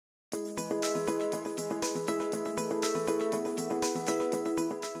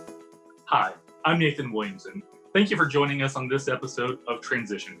Hi, I'm Nathan Williamson. Thank you for joining us on this episode of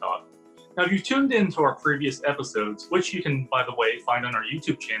Transition Talk. Now, if you've tuned in to our previous episodes, which you can, by the way, find on our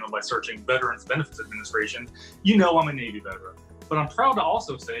YouTube channel by searching Veterans Benefits Administration, you know I'm a Navy veteran. But I'm proud to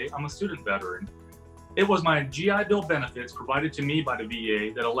also say I'm a student veteran. It was my GI Bill benefits provided to me by the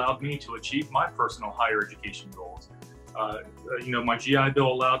VA that allowed me to achieve my personal higher education goals. My GI Bill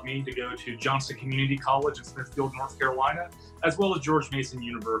allowed me to go to Johnston Community College in Smithfield, North Carolina, as well as George Mason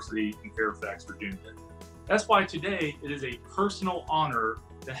University in Fairfax, Virginia. That's why today it is a personal honor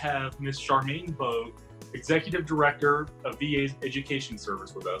to have Ms. Charmain Bogue, Executive Director of VA's Education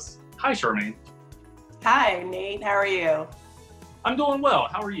Service with us. Hi, Charmain. Hi, Nate. How are you? I'm doing well.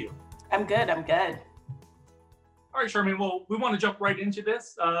 How are you? I'm good. All right, Charmain, well, we want to jump right into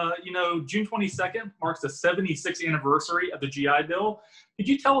this. June 22nd marks the 76th anniversary of the GI Bill. Could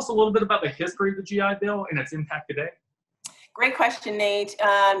you tell us a little bit about the history of the GI Bill and its impact today? Great question, Nate.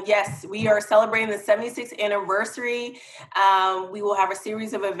 Yes, we are celebrating the 76th anniversary. We will have a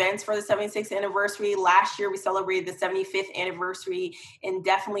series of events for the 76th anniversary. Last year, we celebrated the 75th anniversary, and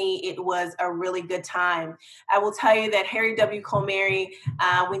definitely it was a really good time. I will tell you that Harry W. Colmery,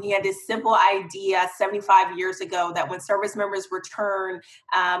 when he had this simple idea 75 years ago that when service members return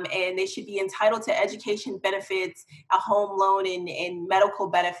and they should be entitled to education benefits, a home loan, and medical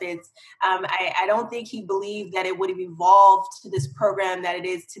benefits, I don't think he believed that it would have evolved to this program that it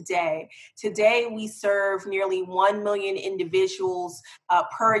is today. Today, we serve nearly 1 million individuals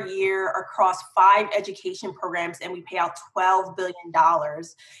per year across 5 education programs, and we pay out $12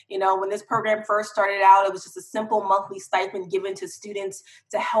 billion. When this program first started out, it was just a simple monthly stipend given to students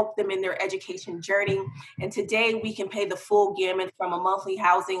to help them in their education journey. And today, we can pay the full gamut from a monthly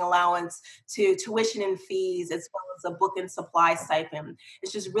housing allowance to tuition and fees, as well as a book and supply stipend.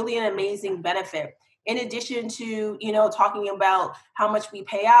 It's just really an amazing benefit. In addition to, talking about how much we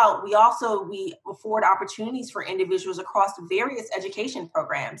pay out, we afford opportunities for individuals across various education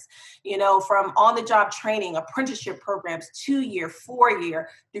programs, from on-the-job training, apprenticeship programs, 2-year, 4-year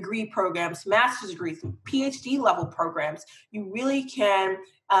degree programs, master's degrees, PhD level programs. You really can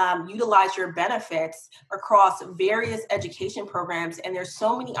utilize your benefits across various education programs. And there's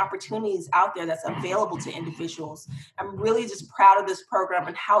so many opportunities out there that's available to individuals. I'm really just proud of this program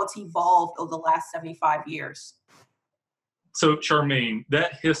and how it's evolved over the last 75 years. So, Charmain,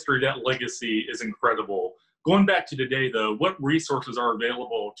 that history, that legacy is incredible. Going back to today, though, what resources are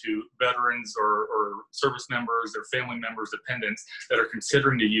available to veterans or service members, their family members, dependents that are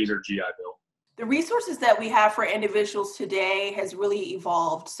considering to use their GI Bill? The resources that we have for individuals today has really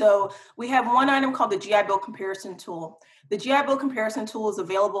evolved. So we have one item called the GI Bill Comparison Tool. The GI Bill Comparison Tool is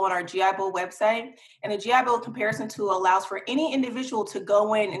available on our GI Bill website, and the GI Bill Comparison Tool allows for any individual to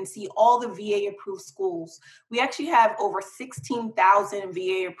go in and see all the VA-approved schools. We actually have over 16,000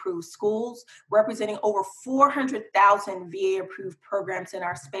 VA-approved schools, representing over 400,000 VA-approved programs in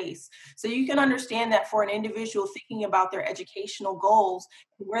our space. So you can understand that for an individual thinking about their educational goals,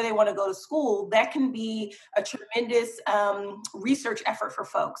 where they want to go to school, that can be a tremendous research effort for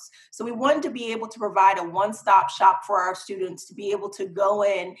folks. So we wanted to be able to provide a one-stop shop for our students to be able to go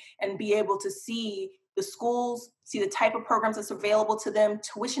in and be able to see the schools, see the type of programs that's available to them,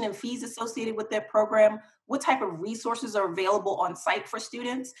 tuition and fees associated with that program, what type of resources are available on site for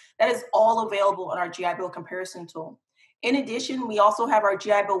students. That is all available on our GI Bill Comparison Tool. In addition, we also have our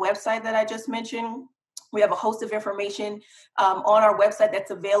GI Bill website that I just mentioned. We have a host of information on our website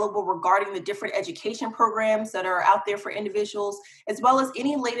that's available regarding the different education programs that are out there for individuals, as well as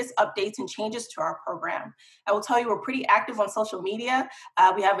any latest updates and changes to our program. I will tell you we're pretty active on social media.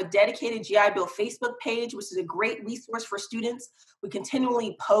 We have a dedicated GI Bill Facebook page, which is a great resource for students. We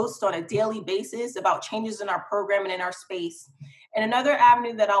continually post on a daily basis about changes in our program and in our space. And another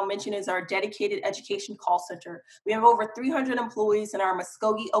avenue that I'll mention is our dedicated education call center. We have over 300 employees in our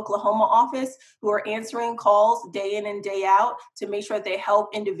Muskogee, Oklahoma office who are answering calls day in and day out to make sure that they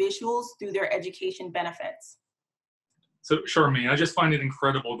help individuals through their education benefits. So, Charmain, I just find it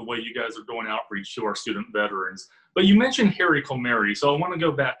incredible the way you guys are doing outreach to our student veterans. But you mentioned Harry Colmery, so I want to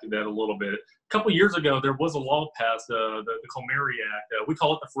go back to that a little bit. A couple years ago, there was a law passed, the Colmery Act. We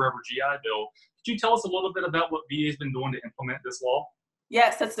call it the Forever GI Bill. Could you tell us a little bit about what VA has been doing to implement this law?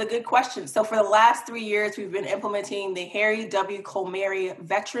 Yes, that's a good question. So for the last 3 years, we've been implementing the Harry W. Colmery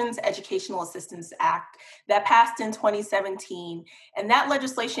Veterans Educational Assistance Act that passed in 2017. And that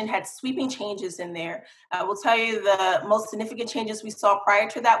legislation had sweeping changes in there. I will tell you the most significant changes we saw prior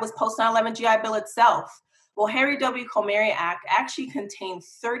to that was post 9/11 GI Bill itself. Well, Harry W. Colmery Act actually contained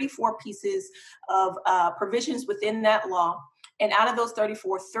 34 pieces of provisions within that law. And out of those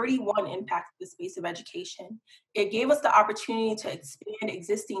 34, 31 impacted the space of education. It gave us the opportunity to expand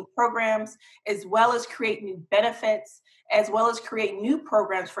existing programs, as well as create new benefits, as well as create new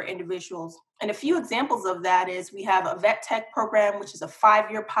programs for individuals. And a few examples of that is we have a Vet Tech program, which is a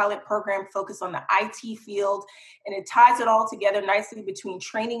 5-year pilot program focused on the IT field, and it ties it all together nicely between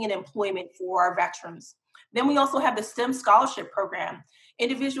training and employment for our veterans. Then we also have the STEM Scholarship Program.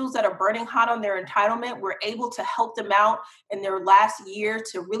 Individuals that are burning hot on their entitlement, we're able to help them out in their last year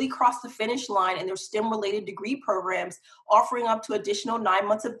to really cross the finish line in their STEM-related degree programs, offering up to additional 9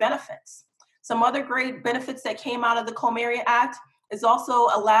 months of benefits. Some other great benefits that came out of the Colmery Act is also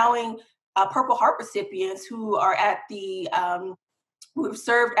allowing Purple Heart recipients who are at the who have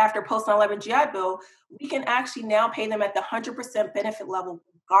served after post 9/11 GI Bill, we can actually now pay them at the 100% benefit level,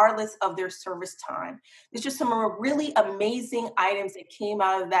 regardless of their service time. There's just some really amazing items that came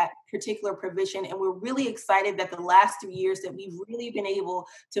out of that particular provision, and we're really excited that the last 3 years that we've really been able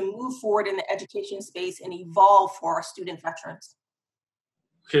to move forward in the education space and evolve for our student veterans.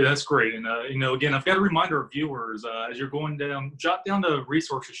 Okay, that's great. And, again, I've got to remind our viewers, as you're going down, jot down the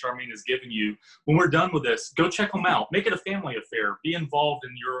resources Charmain has given you. When we're done with this, go check them out. Make it a family affair. Be involved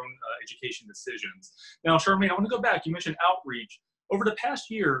in your own education decisions. Now, Charmain, I want to go back. You mentioned outreach. Over the past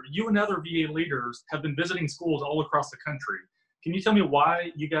year, you and other VA leaders have been visiting schools all across the country. Can you tell me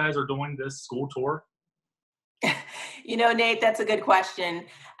why you guys are doing this school tour? Nate, that's a good question.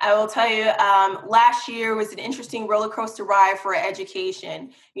 I will tell you, last year was an interesting roller coaster ride for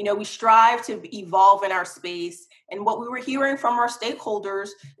education. We strive to evolve in our space. And what we were hearing from our stakeholders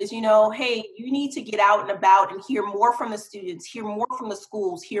is, hey, you need to get out and about and hear more from the students, hear more from the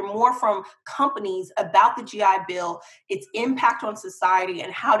schools, hear more from companies about the GI Bill, its impact on society,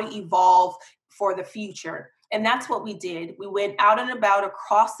 and how to evolve for the future. And that's what we did. We went out and about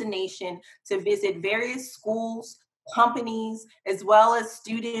across the nation to visit various schools, companies, as well as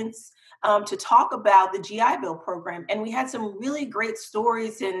students to talk about the GI Bill program. And we had some really great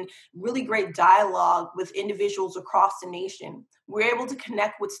stories and really great dialogue with individuals across the nation. We were able to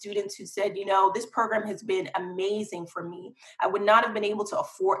connect with students who said, this program has been amazing for me. I would not have been able to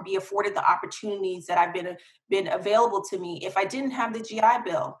be afforded the opportunities that have been available to me if I didn't have the GI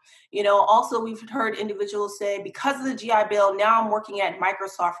Bill. Also, we've heard individuals say, because of the GI Bill, now I'm working at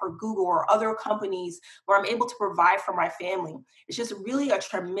Microsoft or Google or other companies where I'm able to provide for my family. It's just really a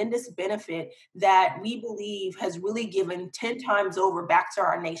tremendous benefit that we believe has really given 10 times over back to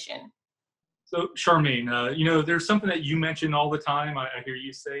our nation. So, Charmain, there's something that you mention all the time. I hear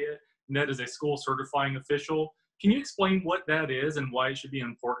you say it, and that is a school certifying official. Can you explain what that is and why it should be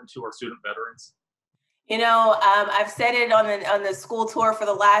important to our student veterans? I've said it on the school tour for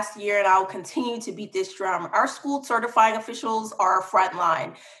the last year, and I'll continue to beat this drum. Our school certifying officials are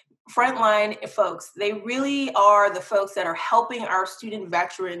frontline folks. They really are the folks that are helping our student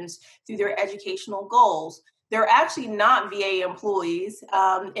veterans through their educational goals. They're actually not VA employees.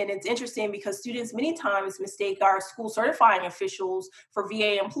 And it's interesting because students many times mistake our school certifying officials for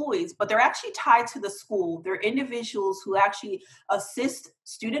VA employees, but they're actually tied to the school. They're individuals who actually assist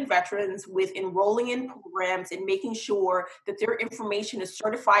student veterans with enrolling in programs and making sure that their information is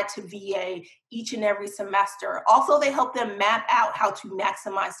certified to VA each and every semester. Also, they help them map out how to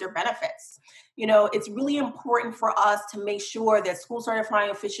maximize their benefits. It's really important for us to make sure that school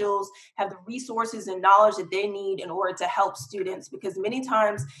certifying officials have the resources and knowledge that they need in order to help students, because many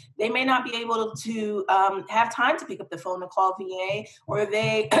times they may not be able to have time to pick up the phone and call VA, or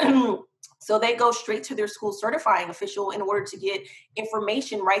so they go straight to their school certifying official in order to get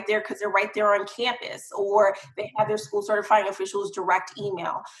information right there because they're right there on campus, or they have their school certifying official's direct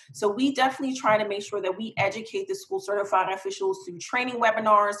email. So we definitely try to make sure that we educate the school certifying officials through training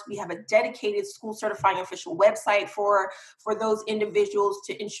webinars. We have a dedicated school certifying official website for those individuals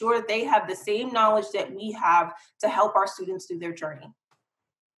to ensure that they have the same knowledge that we have to help our students through their journey.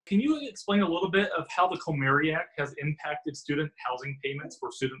 Can you explain a little bit of how the Colmery Act has impacted student housing payments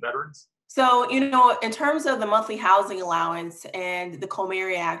for student veterans? So, in terms of the monthly housing allowance and the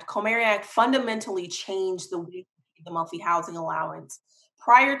Colmery Act fundamentally changed the way we pay the monthly housing allowance.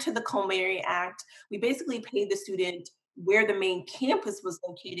 Prior to the Colmery Act, we basically paid the student where the main campus was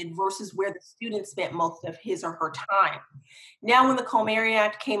located versus where the student spent most of his or her time. Now, when the Colmery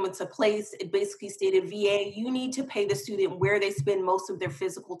Act came into place, it basically stated, VA, you need to pay the student where they spend most of their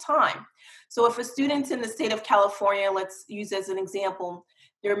physical time. So if a student's in the state of California, let's use as an example,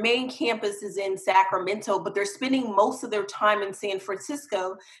 their main campus is in Sacramento, but they're spending most of their time in San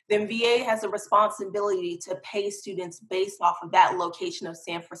Francisco, then VA has a responsibility to pay students based off of that location of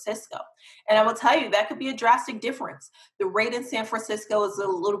San Francisco. And I will tell you, that could be a drastic difference. The rate in San Francisco is a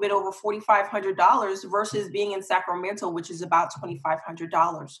little bit over $4,500 versus being in Sacramento, which is about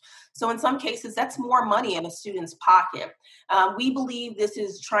 $2,500. So in some cases, that's more money in a student's pocket. We believe this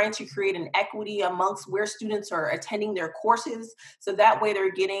is trying to create an equity amongst where students are attending their courses, so that way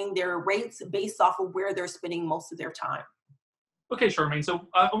they're getting their rates based off of where they're spending most of their time. Okay, Charmaine, so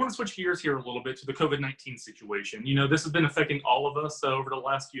I want to switch gears here a little bit to the COVID-19 situation. This has been affecting all of us over the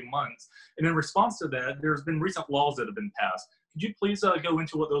last few months. And in response to that, there's been recent laws that have been passed. Could you please go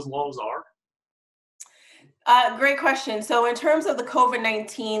into what those laws are? Great question. So in terms of the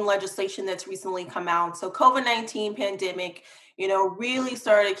COVID-19 legislation that's recently come out, so COVID-19 pandemic, really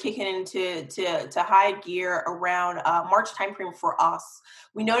started kicking into high gear around March timeframe for us.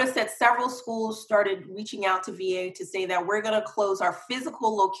 We noticed that several schools started reaching out to VA to say that we're going to close our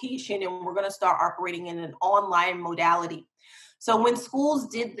physical location and we're going to start operating in an online modality. So when schools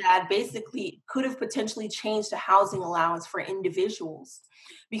did that, basically it could have potentially changed the housing allowance for individuals,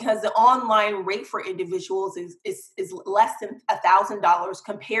 because the online rate for individuals is less than $1,000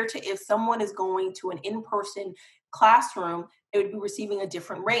 compared to if someone is going to an in-person classroom, it would be receiving a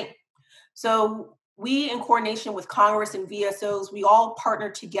different rate. So we, in coordination with Congress and VSOs, we all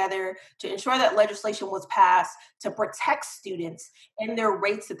partnered together to ensure that legislation was passed to protect students and their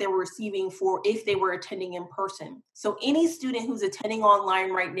rates that they were receiving for if they were attending in person. So any student who's attending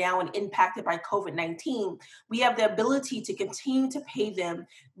online right now and impacted by COVID-19, we have the ability to continue to pay them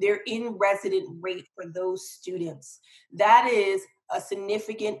their in-resident rate for those students. That is a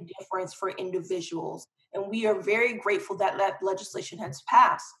significant difference for individuals. And we are very grateful that that legislation has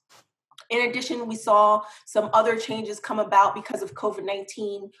passed. In addition, we saw some other changes come about because of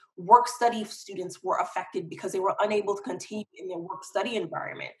COVID-19. Work-study students were affected because they were unable to continue in their work-study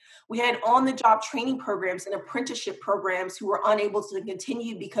environment. We had on-the-job training programs and apprenticeship programs who were unable to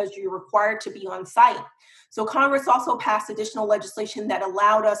continue because you're required to be on site. So Congress also passed additional legislation that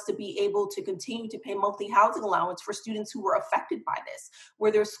allowed us to be able to continue to pay monthly housing allowance for students who were affected by this,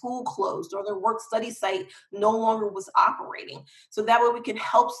 where their school closed or their work-study site no longer was operating. So that way we can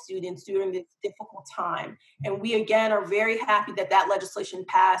help students during this difficult time. And we, again, are very happy that that legislation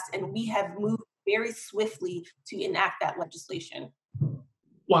passed, and we have moved very swiftly to enact that legislation.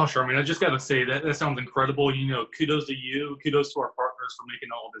 Wow, Charmaine, I just got to say that sounds incredible. Kudos to you. Kudos to our partners for making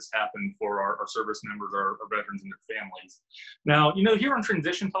all of this happen for our service members, our veterans, and their families. Now, here on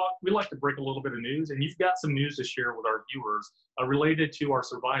Transition Talk, we like to break a little bit of news, and you've got some news to share with our viewers related to our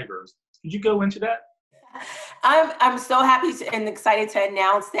survivors. Could you go into that? I'm so happy and excited to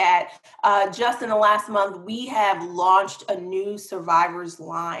announce that just in the last month, we have launched a new survivors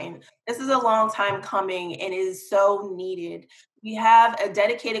line. This is a long time coming and it is so needed. We have a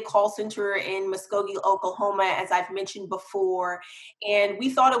dedicated call center in Muskogee, Oklahoma, as I've mentioned before. And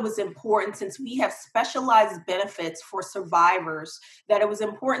we thought it was important, since we have specialized benefits for survivors, that it was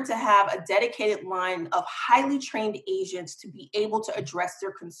important to have a dedicated line of highly trained agents to be able to address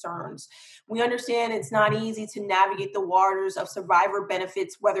their concerns. We understand it's not easy to navigate the waters of survivor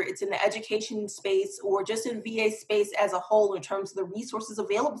benefits, whether it's in the education space or just in VA space as a whole, in terms of the resources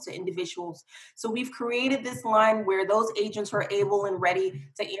available to individuals. So we've created this line where those agents are able and ready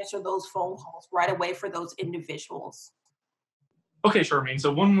to answer those phone calls right away for those individuals. Okay, Charmaine,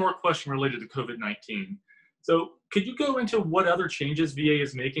 so one more question related to COVID-19. So could you go into what other changes VA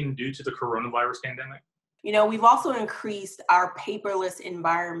is making due to the coronavirus pandemic? We've also increased our paperless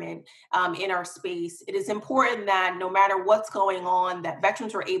environment in our space. It is important that no matter what's going on, that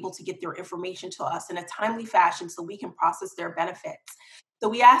veterans are able to get their information to us in a timely fashion so we can process their benefits. So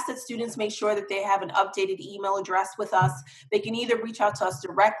we ask that students make sure that they have an updated email address with us. They can either reach out to us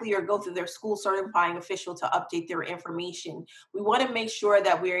directly or go through their school certifying official to update their information. We want to make sure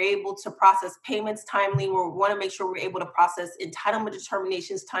that we're able to process payments timely. We want to make sure we're able to process entitlement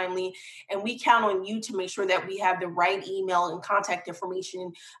determinations timely. And we count on you to make sure that we have the right email and contact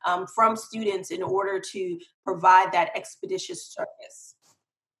information from students in order to provide that expeditious service.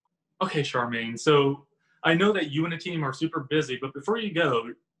 Okay, Charmaine. So I know that you and the team are super busy, but before you go,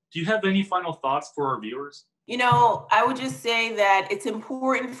 do you have any final thoughts for our viewers? I would just say that it's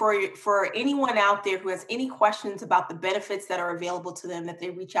important for anyone out there who has any questions about the benefits that are available to them, that they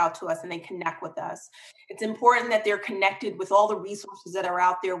reach out to us and they connect with us. It's important that they're connected with all the resources that are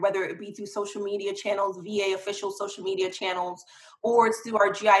out there, whether it be through social media channels, VA official social media channels, or it's through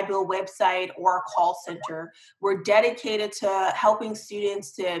our GI Bill website or our call center. We're dedicated to helping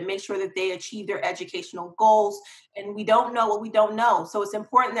students to make sure that they achieve their educational goals, and we don't know what we don't know. So it's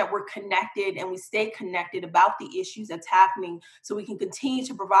important that we're connected and we stay connected about the issues that's happening so we can continue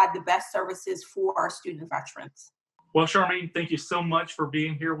to provide the best services for our student veterans. Well, Charmain, thank you so much for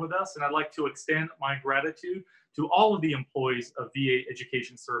being here with us, and I'd like to extend my gratitude to all of the employees of VA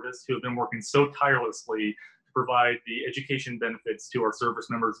Education Service who have been working so tirelessly to provide the education benefits to our service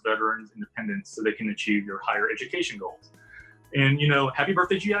members, veterans, and dependents so they can achieve their higher education goals. And, happy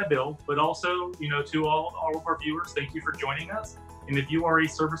birthday, GI Bill, but also, to all of our viewers, thank you for joining us. And if you are a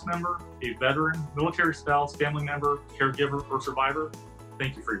service member, a veteran, military spouse, family member, caregiver, or survivor,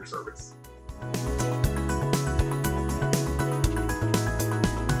 thank you for your service.